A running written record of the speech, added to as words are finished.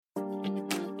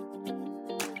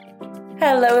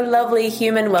Hello, lovely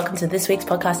human. Welcome to this week's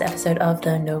podcast episode of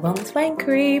the No Wellness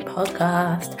Wankery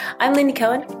podcast. I'm Lindy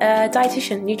Cohen, a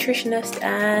dietitian, nutritionist,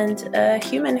 and a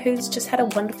human who's just had a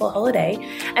wonderful holiday.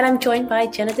 And I'm joined by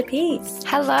Jenna DePease.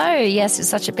 Hello. Yes,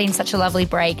 it's been such a lovely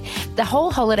break. The whole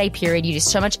holiday period, you do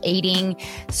so much eating,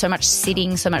 so much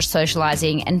sitting, so much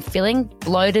socializing, and feeling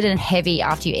bloated and heavy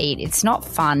after you eat. It's not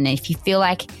fun. If you feel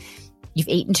like you've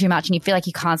eaten too much and you feel like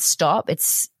you can't stop,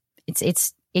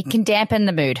 it can dampen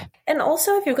the mood. And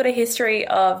also, if you've got a history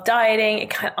of dieting, it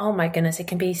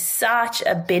can be such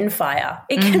a bin fire.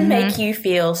 It can make you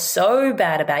feel so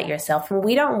bad about yourself. And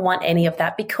we don't want any of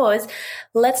that, because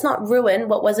let's not ruin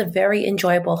what was a very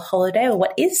enjoyable holiday, or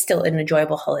what is still an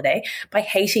enjoyable holiday, by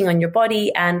hating on your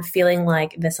body and feeling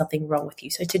like there's something wrong with you.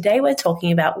 So today we're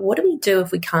talking about, what do we do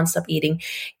if we can't stop eating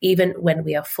even when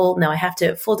we are full? Now, I have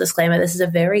to, full disclaimer, this is a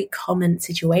very common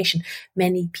situation.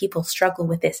 Many people struggle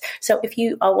with this. So if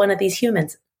you are one of these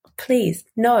humans, please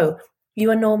know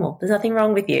you are normal. There's nothing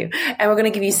wrong with you. And we're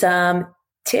going to give you some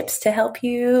tips to help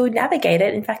you navigate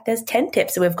it. In fact, there's 10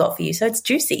 tips that we've got for you. So it's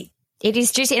juicy. It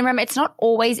is juicy. And remember, it's not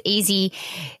always easy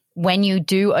when you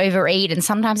do overeat, and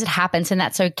sometimes it happens, and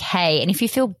that's okay. And if you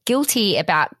feel guilty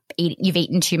about you've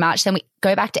eaten too much, then we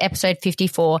go back to episode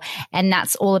 54, and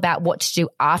that's all about what to do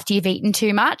after you've eaten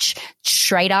too much,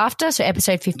 straight after. So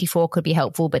episode 54 could be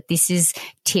helpful, but this is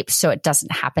tips so it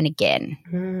doesn't happen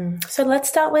again. So let's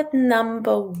start with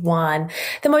number one.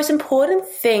 The most important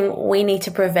thing we need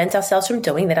to prevent ourselves from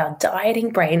doing, that our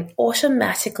dieting brain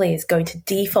automatically is going to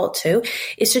default to,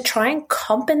 is to try and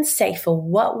compensate for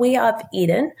what we have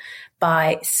eaten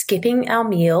by skipping our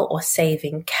meal or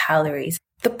saving calories.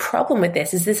 The problem with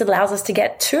this is this allows us to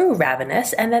get too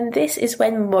ravenous, and then this is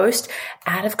when most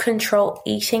out of control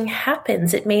eating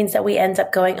happens. It means that we end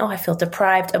up going, I feel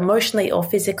deprived emotionally or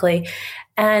physically,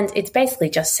 and it's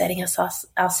basically just setting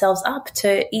ourselves up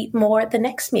to eat more at the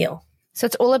next meal. So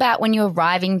it's all about when you're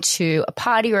arriving to a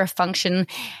party or a function,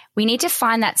 we need to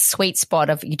find that sweet spot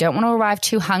of, you don't want to arrive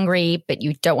too hungry, but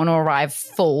you don't want to arrive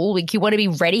full. You want to be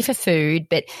ready for food,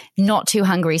 but not too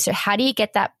hungry. So how do you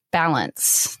get that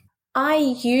balance? I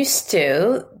used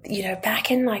to,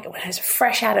 back in when I was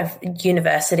fresh out of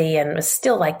university and was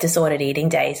still disordered eating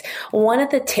days, one of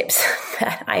the tips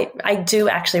that I do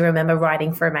actually remember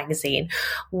writing for a magazine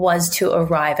was to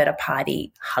arrive at a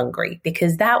party hungry,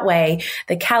 because that way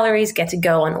the calories get to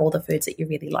go on all the foods that you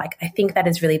really like. I think that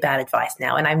is really bad advice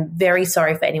now, and I'm very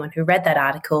sorry for anyone who read that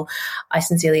article. I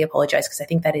sincerely apologize, because I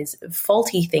think that is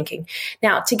faulty thinking.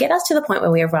 Now, to get us to the point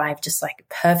where we arrive just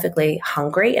perfectly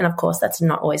hungry, and of course that's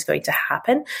not always going to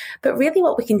happen, but really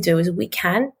what we can do is we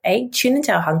can tune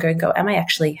into our hunger and go, am I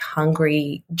actually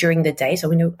hungry during the day? So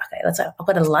we know, okay, I've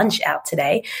got a lunch out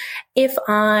today. If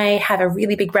I have a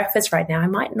really big breakfast right now, I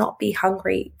might not be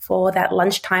hungry for that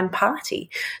lunchtime party.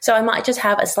 So I might just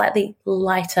have a slightly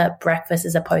lighter breakfast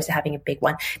as opposed to having a big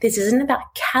one. This isn't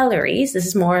about calories. This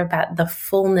is more about the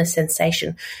fullness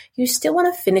sensation. You still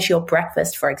want to finish your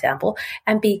breakfast, for example,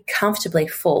 and be comfortably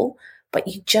full, but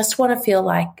you just want to feel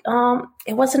like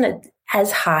it wasn't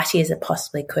as hearty as it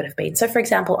possibly could have been. So, for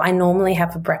example, I normally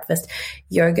have for breakfast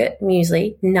yogurt,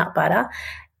 muesli, nut butter,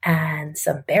 and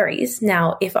some berries.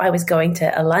 Now, if I was going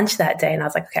to a lunch that day and I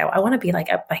was like, okay, I want to be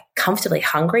comfortably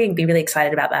hungry and be really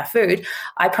excited about that food,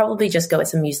 I'd probably just go with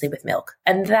some muesli with milk.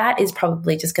 And that is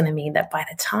probably just going to mean that by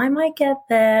the time I get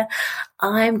there,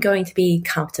 I'm going to be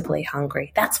comfortably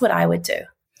hungry. That's what I would do.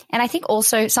 And I think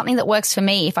also something that works for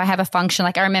me, if I have a function,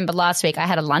 I remember last week I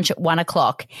had a lunch at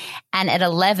 1:00, and at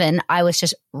 11 I was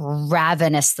just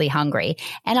ravenously hungry.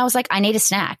 And I was like, I need a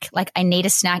snack. I need a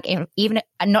snack, even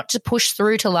not to push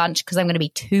through to lunch, because I'm going to be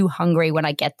too hungry when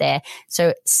I get there.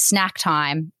 So snack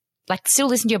time, still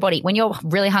listen to your body. When you're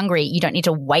really hungry, you don't need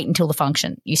to wait until the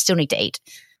function. You still need to eat.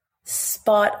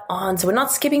 Spot on. So we're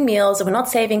not skipping meals, we're not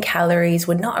saving calories,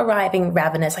 we're not arriving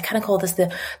ravenous. I kind of call this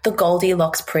the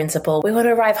Goldilocks principle. We want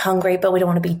to arrive hungry, but we don't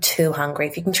want to be too hungry.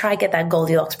 If you can try and get that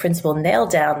Goldilocks principle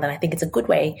nailed down, then I think it's a good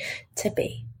way to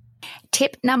be.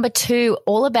 Tip number 2,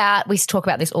 all about, we talk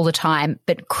about this all the time,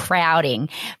 but crowding.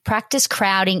 Practice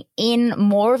crowding in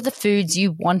more of the foods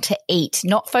you want to eat,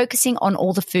 not focusing on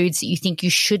all the foods that you think you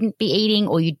shouldn't be eating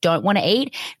or you don't want to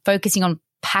eat, focusing on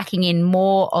packing in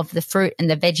more of the fruit and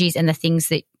the veggies and the things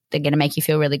that are going to make you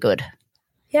feel really good.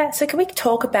 Yeah. So can we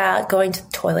talk about going to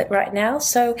the toilet right now?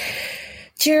 So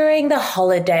during the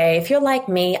holiday, if you're like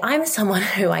me, I'm someone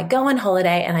who I go on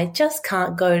holiday and I just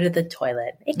can't go to the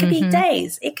toilet. It can be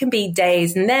days. It can be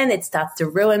days. And then it starts to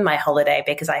ruin my holiday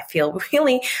because I feel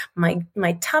really,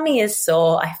 my tummy is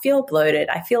sore. I feel bloated.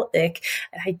 I feel ick.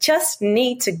 And I just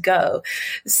need to go.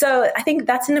 So I think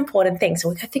that's an important thing. So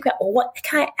we can think about, well, what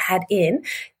can I add in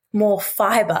more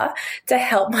fiber to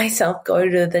help myself go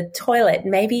to the toilet.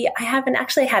 Maybe I haven't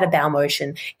actually had a bowel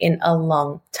motion in a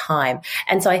long time.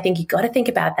 And so I think you've got to think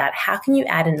about that. How can you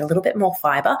add in a little bit more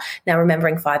fiber? Now,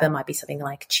 remembering fiber might be something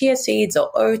like chia seeds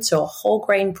or oats or whole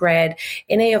grain bread,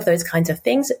 any of those kinds of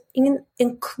things,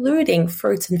 including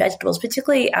fruits and vegetables,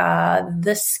 particularly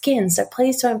the skin. So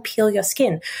please don't peel your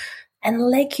skin.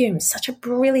 And legumes, such a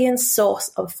brilliant source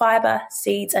of fiber,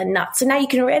 seeds, and nuts. So now you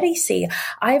can already see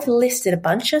I've listed a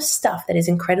bunch of stuff that is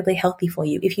incredibly healthy for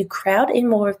you. If you crowd in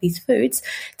more of these foods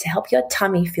to help your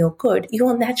tummy feel good, you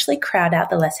will naturally crowd out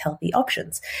the less healthy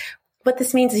options. What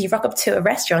this means is you rock up to a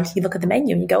restaurant, you look at the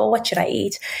menu and you go, oh, what should I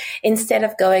eat? Instead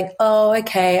of going, oh,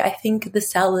 okay, I think the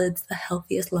salad's the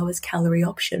healthiest, lowest calorie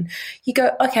option. You go,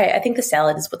 okay, I think the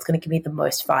salad is what's going to give me the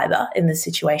most fiber in this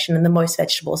situation and the most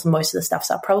vegetables and most of the stuff.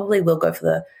 So I probably will go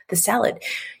for the salad.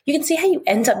 You can see how you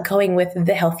end up going with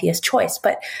the healthiest choice.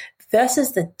 But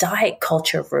versus the diet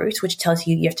culture route, which tells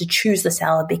you you have to choose the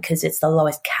salad because it's the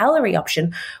lowest calorie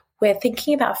option, we're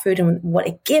thinking about food and what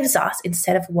it gives us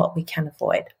instead of what we can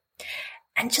avoid.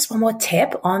 And just one more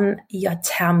tip on your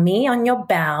tummy, on your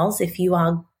bowels, if you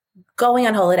are going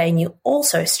on holiday and you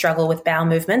also struggle with bowel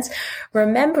movements,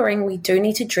 remembering we do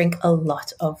need to drink a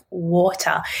lot of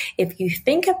water. If you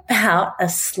think about a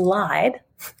slide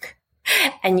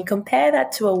and you compare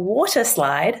that to a water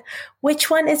slide,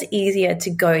 which one is easier to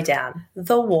go down?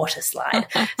 The water slide.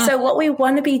 So what we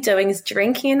want to be doing is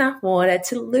drinking enough water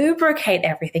to lubricate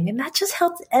everything, and that just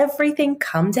helps everything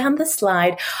come down the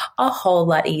slide a whole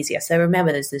lot easier. So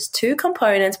remember, there's two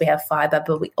components. We have fiber,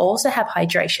 but we also have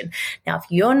hydration. Now, if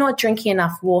you're not drinking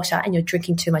enough water and you're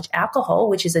drinking too much alcohol,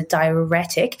 which is a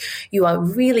diuretic, you are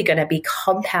really going to be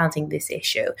compounding this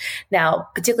issue. Now,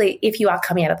 particularly if you are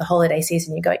coming out of the holiday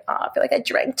season, you're going, oh, I feel like I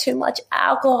drank too much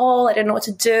alcohol. I don't know what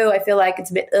to do. I feel like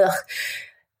it's a bit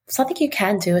Something you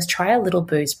can do is try a little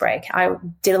booze break. I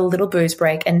did a little booze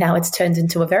break and now it's turned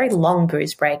into a very long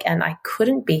booze break and I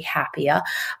couldn't be happier.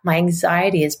 My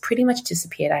anxiety has pretty much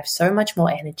disappeared. I have so much more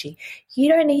energy. You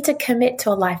don't need to commit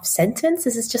to a life sentence.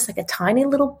 This is just like a tiny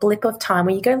little blip of time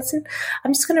where you go, listen,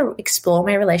 I'm just going to explore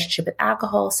my relationship with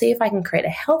alcohol, see if I can create a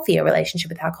healthier relationship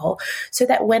with alcohol so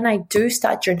that when I do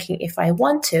start drinking, if I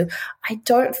want to, I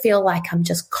don't feel like I'm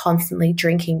just constantly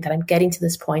drinking, that I'm getting to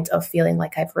this point of feeling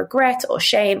like I have regret or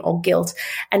shame or guilt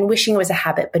and wishing it was a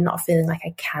habit, but not feeling like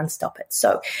I can stop it.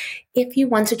 So if you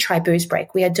want to try Booze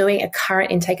Break, we are doing a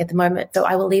current intake at the moment, so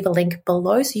I will leave a link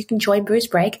below so you can join Booze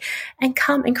Break and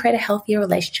come and create a healthier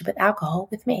relationship with alcohol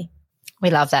with me. We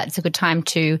love that. It's a good time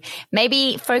to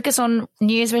maybe focus on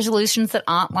New Year's resolutions that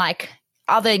aren't like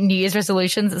other New Year's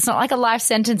resolutions. It's not like a life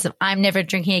sentence of I'm never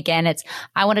drinking again. It's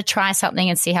I want to try something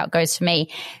and see how it goes for me.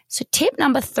 So tip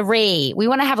number 3, we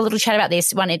want to have a little chat about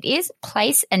this one. It is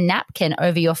place a napkin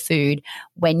over your food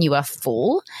when you are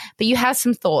full. But you have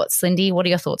some thoughts. Lindy, what are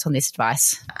your thoughts on this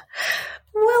advice?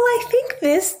 Well, I think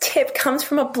this tip comes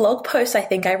from a blog post I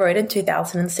think I wrote in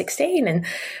 2016. And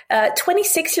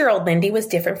 26-year-old Lindy was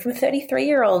different from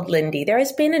 33-year-old Lindy. There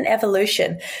has been an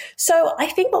evolution. So I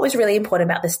think what was really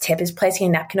important about this tip is placing a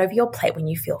napkin over your plate when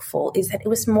you feel full, is that it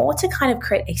was more to kind of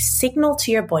create a signal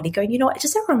to your body going, you know what,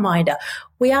 just a reminder,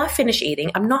 we are finished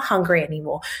eating. I'm not hungry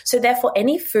anymore. So therefore,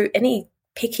 any food, any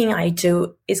picking I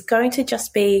do is going to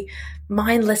just be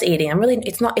mindless eating.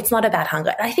 It's not about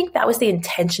hunger. And I think that was the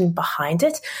intention behind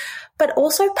it. But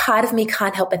also part of me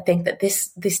can't help but think that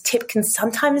this tip can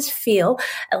sometimes feel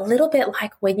a little bit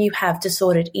like when you have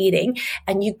disordered eating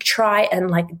and you try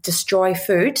and like destroy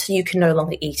food so you can no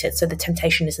longer eat it. So the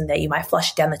temptation isn't there. You might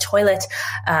flush it down the toilet.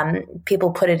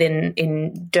 People put it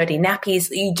in dirty nappies.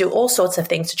 You do all sorts of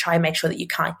things to try and make sure that you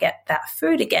can't get that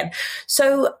food again.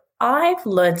 So I've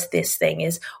learned this thing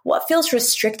is what feels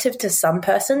restrictive to some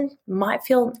person might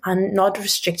feel not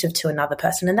restrictive to another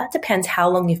person. And that depends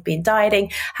how long you've been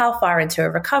dieting, how far into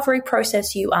a recovery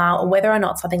process you are, and whether or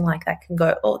not something like that can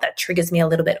go, oh, that triggers me a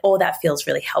little bit, or that feels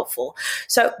really helpful.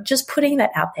 So just putting that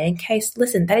out there in case,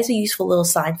 listen, that is a useful little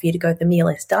sign for you to go, the meal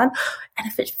is done. And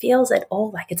if it feels at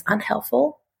all like it's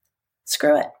unhelpful,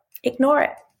 screw it, ignore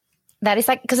it. That is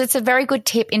like, because it's a very good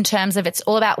tip in terms of it's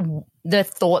all about the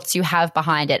thoughts you have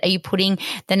behind it. Are you putting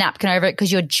the napkin over it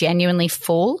because you're genuinely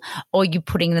full, or are you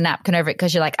putting the napkin over it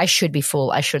because you're like, I should be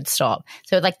full, I should stop?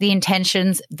 So like the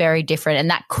intention's very different, and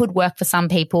that could work for some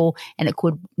people and it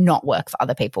could not work for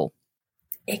other people.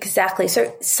 Exactly.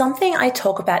 So something I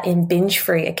talk about in Binge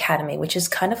Free Academy, which is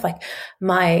kind of like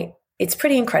It's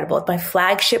pretty incredible. It's my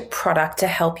flagship product to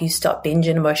help you stop binge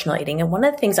and emotional eating. And one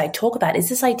of the things I talk about is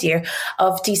this idea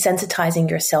of desensitizing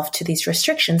yourself to these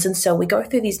restrictions. And so we go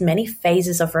through these many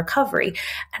phases of recovery.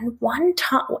 And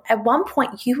at one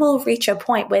point, you will reach a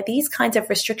point where these kinds of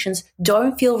restrictions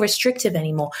don't feel restrictive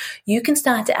anymore. You can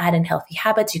start to add in healthy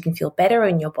habits. You can feel better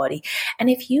in your body. And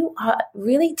if you are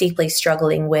really deeply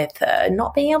struggling with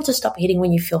not being able to stop eating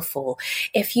when you feel full,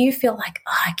 if you feel like,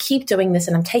 I keep doing this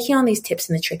and I'm taking on these tips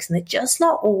and the tricks and they're just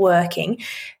not working,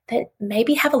 then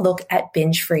maybe have a look at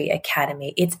Binge Free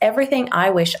Academy. It's everything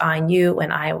I wish I knew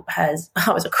when I was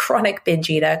a chronic binge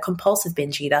eater, compulsive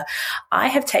binge eater. I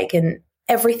have taken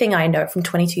everything I know from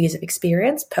 22 years of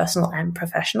experience, personal and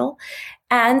professional,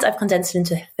 and I've condensed it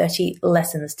into 30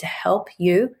 lessons to help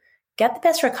you get the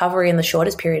best recovery in the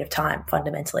shortest period of time,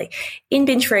 fundamentally. In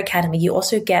Binge Free Academy, you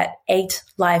also get 8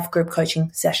 live group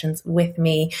coaching sessions with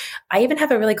me. I even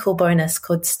have a really cool bonus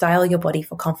called Style Your Body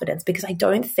for Confidence, because I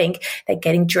don't think that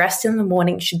getting dressed in the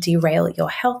morning should derail your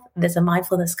health. There's a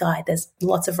mindfulness guide. There's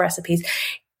lots of recipes.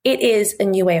 It is a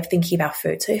new way of thinking about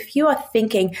food. So if you are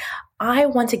thinking, I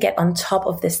want to get on top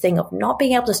of this thing of not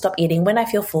being able to stop eating when I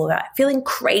feel full, about feeling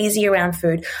crazy around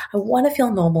food, I want to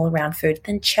feel normal around food,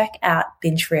 then check out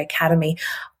Binge Free Academy.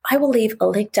 I will leave a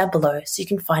link down below so you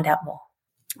can find out more.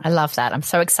 I love that. I'm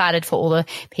so excited for all the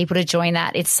people to join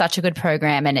that. It's such a good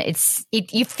program, and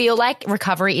you feel like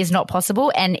recovery is not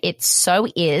possible, and it so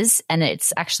is, and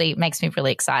it's actually makes me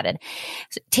really excited.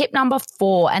 So tip number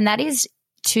 4, and that is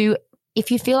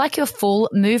if you feel like you're full,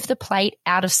 move the plate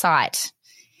out of sight.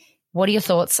 What are your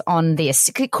thoughts on this?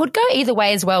 It could go either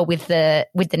way as well with the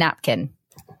napkin.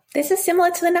 This is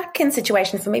similar to the napkin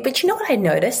situation for me, but you know what I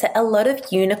noticed? That a lot of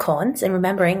unicorns, and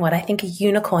remembering what I think a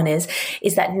unicorn is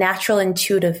that natural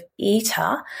intuitive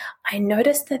eater, I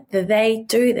noticed that they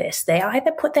do this. They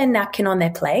either put their napkin on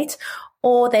their plate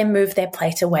or they move their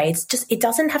plate away. It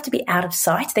doesn't have to be out of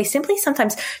sight. They simply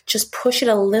sometimes just push it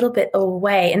a little bit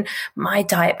away. And my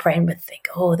diet brain would think,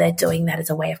 oh, they're doing that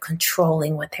as a way of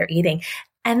controlling what they're eating.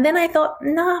 And then I thought,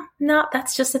 no,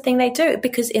 that's just the thing they do,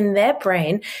 because in their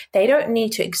brain, they don't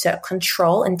need to exert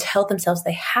control and tell themselves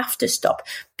they have to stop,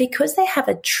 because they have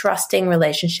a trusting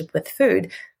relationship with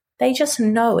food. They just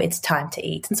know it's time to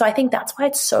eat. And so I think that's why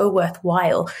it's so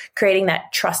worthwhile creating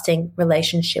that trusting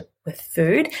relationship with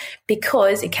food,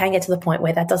 because it can get to the point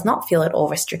where that does not feel at all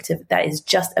restrictive. That is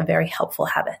just a very helpful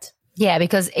habit. Yeah,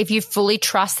 because if you fully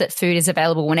trust that food is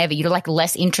available whenever, you're like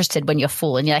less interested when you're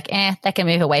full and you're like, that can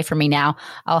move away from me now.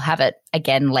 I'll have it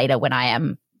again later when I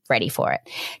am ready for it.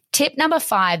 Tip number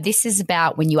 5, this is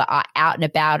about when you are out and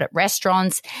about at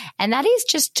restaurants, and that is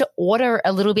just to order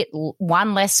a little bit,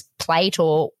 one less plate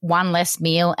or one less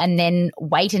meal, and then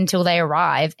wait until they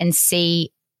arrive and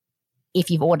see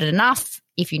if you've ordered enough,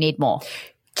 if you need more.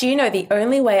 Do you know the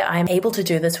only way I'm able to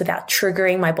do this without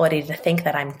triggering my body to think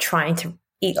that I'm trying to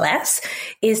eat less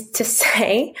is to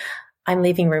say, I'm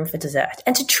leaving room for dessert,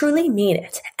 and to truly mean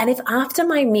it. And if after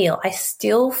my meal, I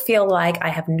still feel like I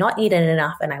have not eaten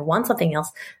enough and I want something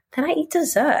else, then I eat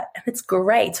dessert, and it's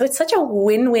great. So it's such a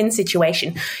win-win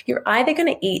situation. You're either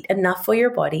going to eat enough for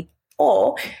your body,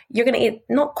 or you're going to eat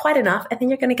not quite enough, and then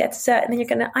you're going to get dessert, and then you're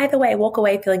going to either way walk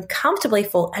away feeling comfortably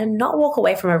full and not walk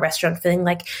away from a restaurant feeling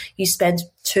like you spend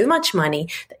too much money,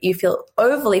 that you feel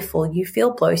overly full, you feel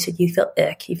bloated, you feel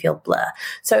ick, you feel blur.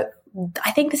 So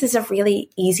I think this is a really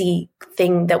easy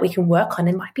thing that we can work on.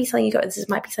 It might be something this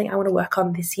might be something I want to work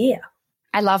on this year.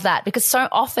 I love that, because so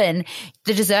often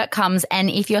the dessert comes, and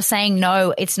if you're saying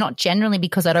no, it's not generally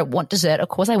because I don't want dessert. Of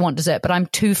course I want dessert, but I'm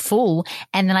too full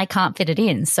and then I can't fit it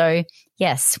in. So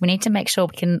yes, we need to make sure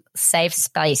we can save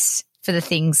space for the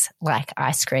things like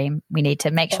ice cream. We need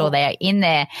to make sure they are in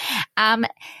there.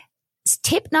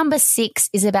 Tip number 6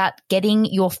 is about getting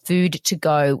your food to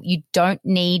go. You don't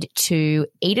need to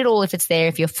eat it all if it's there.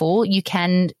 If you're full, you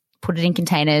can put it in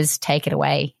containers, take it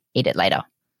away, eat it later.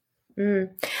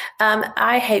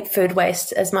 I hate food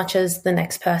waste as much as the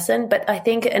next person, but I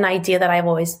think an idea that I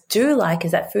always do like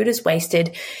is that food is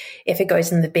wasted if it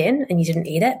goes in the bin and you didn't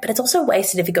eat it, but it's also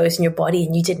wasted if it goes in your body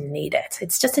and you didn't need it.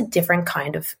 It's just a different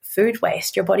kind of food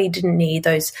waste. Your body didn't need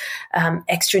those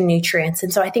extra nutrients.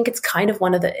 And so I think it's kind of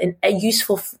a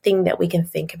useful thing that we can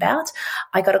think about.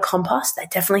 I got a compost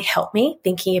that definitely helped me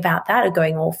thinking about that, of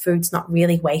going, food's not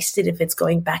really wasted if it's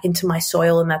going back into my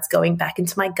soil and that's going back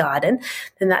into my garden,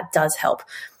 then that does help.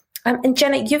 And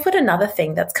Jenna, you've got another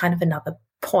thing that's kind of another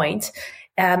point,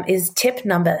 is tip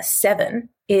number 7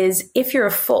 is if you're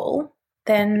full,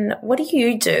 then what do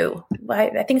you do?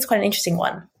 I think it's quite an interesting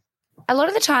one. A lot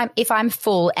of the time, if I'm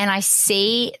full and I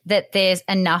see that there's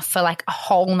enough for like a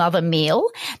whole nother meal,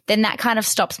 then that kind of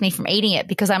stops me from eating it,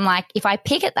 because I'm like, if I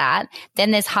pick at that,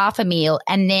 then there's half a meal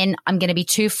and then I'm going to be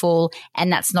too full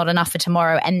and that's not enough for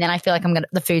tomorrow. And then I feel like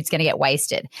the food's going to get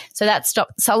wasted. So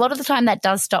so a lot of the time that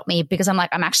does stop me, because I'm like,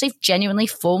 I'm actually genuinely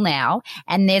full now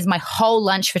and there's my whole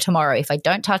lunch for tomorrow. If I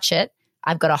don't touch it,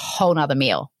 I've got a whole nother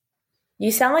meal.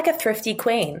 You sound like a thrifty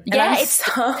queen. And yeah, I'm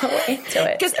so into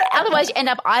it. Because otherwise you end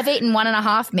up, I've eaten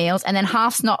 1.5 meals and then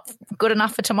half's not good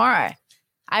enough for tomorrow.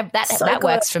 That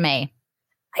works for me.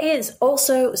 It is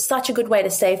also such a good way to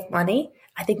save money.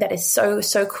 I think that is so,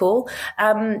 so cool.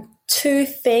 Two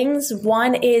things.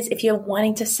 One is, if you're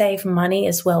wanting to save money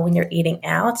as well when you're eating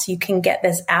out, you can get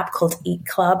this app called Eat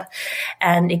Club,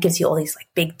 and it gives you all these like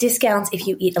big discounts if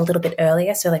you eat a little bit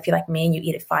earlier. So if you're like me and you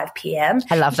eat at 5 p.m.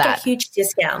 I love that. Get huge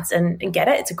discounts and get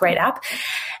it. It's a great app.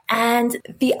 And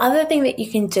the other thing that you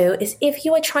can do is, if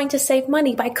you are trying to save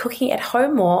money by cooking at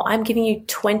home more, I'm giving you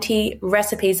 20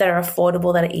 recipes that are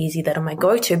affordable, that are easy, that are my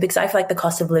go-to, because I feel like the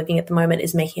cost of living at the moment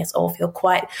is making us all feel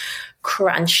quite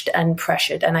crunched and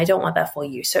pressured, and I don't want that for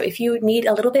you. So if you need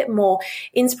a little bit more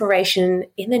inspiration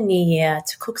in the new year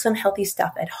to cook some healthy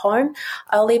stuff at home,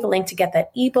 I'll leave a link to get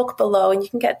that ebook below, and you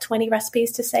can get 20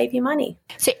 recipes to save you money.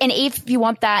 So, and if you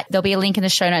want that, there'll be a link in the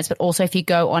show notes, but also if you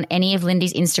go on any of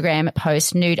Lindy's Instagram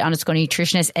post,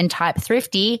 nude_nutritionist, and type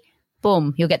thrifty,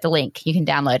 boom, you'll get the link. You can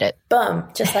download it. Boom,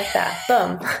 just like that.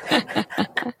 Boom.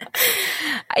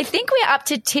 I think we're up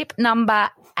to tip number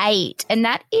 8, and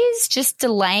that is just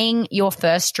delaying your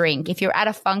first drink. If you're at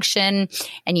a function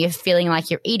and you're feeling like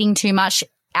you're eating too much,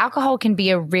 alcohol can be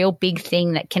a real big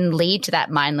thing that can lead to that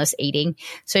mindless eating.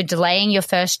 So delaying your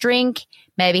first drink,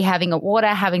 maybe having a water,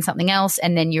 having something else,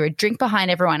 and then you're a drink behind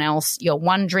everyone else. You're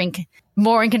one drink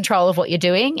more in control of what you're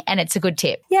doing, and it's a good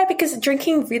tip. Yeah, because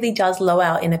drinking really does lower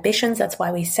our inhibitions. That's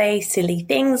why we say silly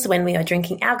things when we are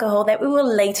drinking alcohol that we will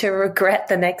later regret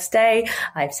the next day.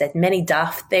 I've said many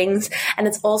daft things, and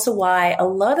it's also why a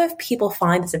lot of people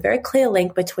find there's a very clear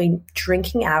link between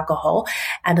drinking alcohol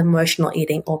and emotional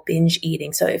eating or binge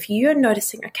eating. So if you're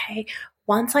noticing, okay,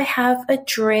 once I have a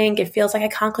drink, it feels like I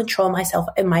can't control myself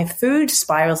and my food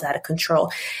spirals out of control,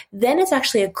 then it's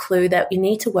actually a clue that you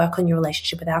need to work on your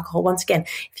relationship with alcohol. Once again,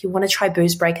 if you want to try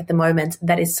booze break at the moment,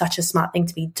 that is such a smart thing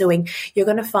to be doing. You're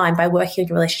going to find by working on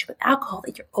your relationship with alcohol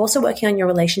that you're also working on your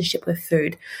relationship with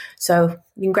food. So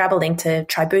you can grab a link to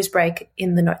try booze break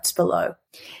in the notes below.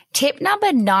 Tip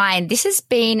number 9, this has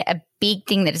been a big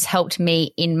thing that has helped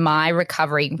me in my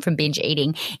recovery from binge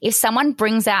eating. If someone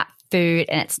brings out food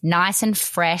and it's nice and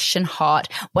fresh and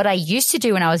hot, what I used to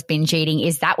do when I was binge eating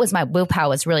is that was my willpower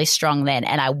was really strong then,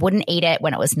 and I wouldn't eat it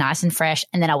when it was nice and fresh,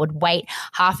 and then I would wait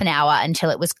half an hour until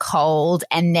it was cold,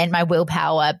 and then my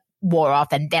willpower wore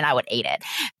off, and then I would eat it.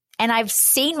 And I've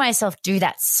seen myself do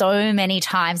that so many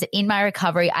times that in my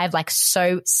recovery, I've like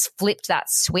so flipped that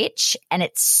switch, and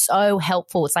it's so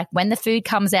helpful. It's like when the food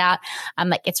comes out, I'm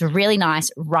like, it's really nice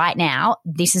right now.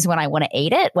 This is when I want to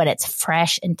eat it, when it's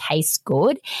fresh and tastes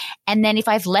good. And then if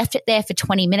I've left it there for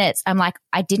 20 minutes, I'm like,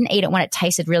 I didn't eat it when it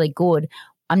tasted really good.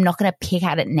 I'm not going to pick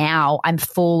at it now. I'm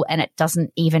full and it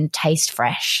doesn't even taste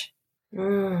fresh.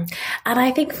 And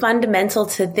I think fundamental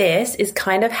to this is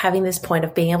kind of having this point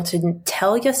of being able to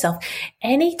tell yourself,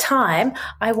 anytime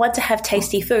I want to have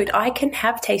tasty food, I can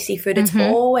have tasty food. It's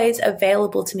always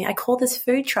available to me. I call this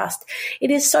food trust.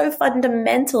 It is so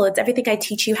fundamental. It's everything I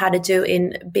teach you how to do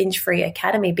in Binge Free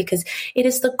Academy, because it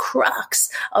is the crux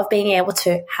of being able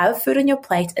to have food on your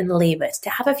plate and leave it, to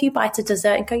have a few bites of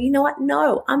dessert and go, you know what?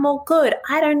 No, I'm all good.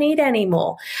 I don't need any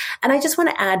more. And I just want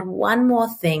to add one more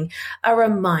thing, a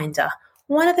reminder.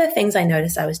 One of the things I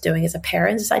noticed I was doing as a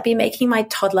parent is I'd be making my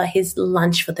toddler his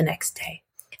lunch for the next day.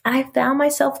 And I found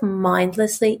myself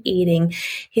mindlessly eating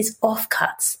his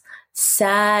offcuts,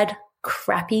 sad,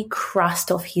 crappy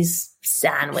crust off his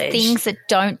sandwich. Things that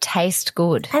don't taste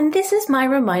good. And this is my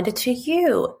reminder to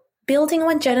you. Building on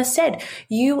what Jenna said,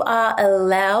 you are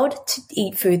allowed to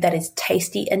eat food that is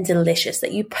tasty and delicious,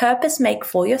 that you purpose make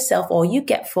for yourself or you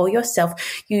get for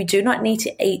yourself. You do not need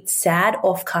to eat sad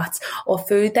offcuts or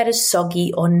food that is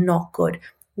soggy or not good.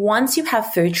 Once you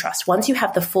have food trust, once you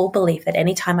have the full belief that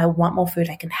anytime I want more food,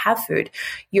 I can have food,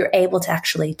 you're able to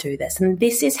actually do this. And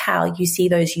this is how you see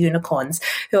those unicorns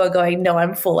who are going, no,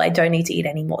 I'm full. I don't need to eat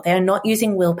anymore. They are not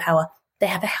using willpower. they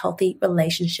have a healthy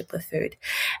relationship with food.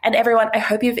 And everyone, I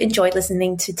hope you've enjoyed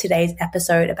listening to today's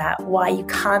episode about why you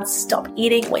can't stop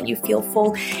eating when you feel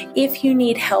full. If you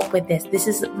need help with this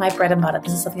is my bread and butter.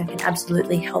 This is something I can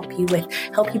absolutely help you with,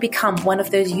 help you become one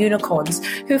of those unicorns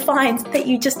who finds that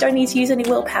you just don't need to use any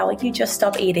willpower. You just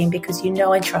stop eating because you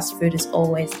know and trust food is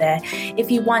always there.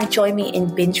 If you want, join me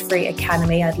in Binge Free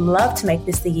Academy. I'd love to make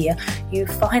this the year you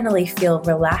finally feel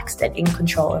relaxed and in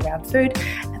control around food.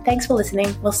 And thanks for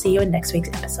listening. We'll see you in next week's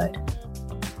episode.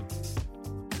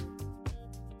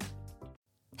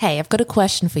 Hey, I've got a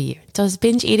question for you. Does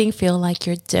binge eating feel like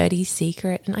your dirty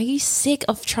secret? And are you sick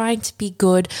of trying to be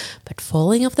good, but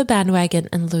falling off the bandwagon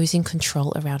and losing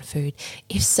control around food?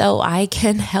 If so, I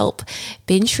can help.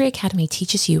 Binge Free Academy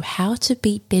teaches you how to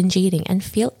beat binge eating and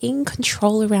feel in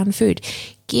control around food,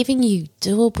 giving you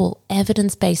doable,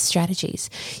 evidence-based strategies.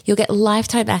 You'll get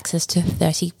lifetime access to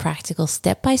 30 practical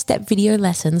step-by-step video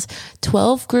lessons,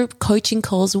 12 group coaching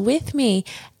calls with me,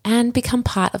 and become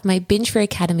part of my Binge Free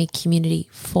Academy community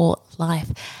for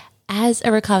life. As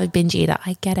a recovered binge eater,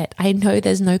 I get it. I know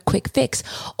there's no quick fix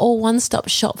or one-stop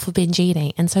shop for binge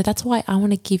eating. And so that's why I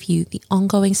want to give you the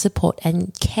ongoing support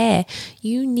and care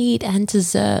you need and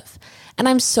deserve. And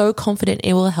I'm so confident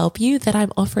it will help you that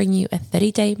I'm offering you a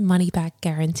 30-day money-back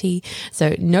guarantee.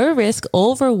 So no risk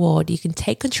or reward. You can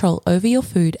take control over your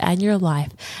food and your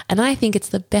life. And I think it's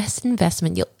the best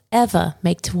investment you'll ever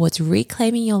make towards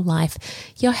reclaiming your life,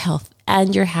 your health,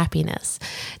 and your happiness.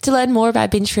 To learn more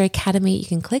about Binge Free Academy, you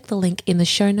can click the link in the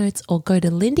show notes or go to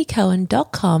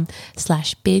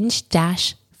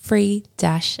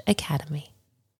lindycohen.com/binge-free-academy.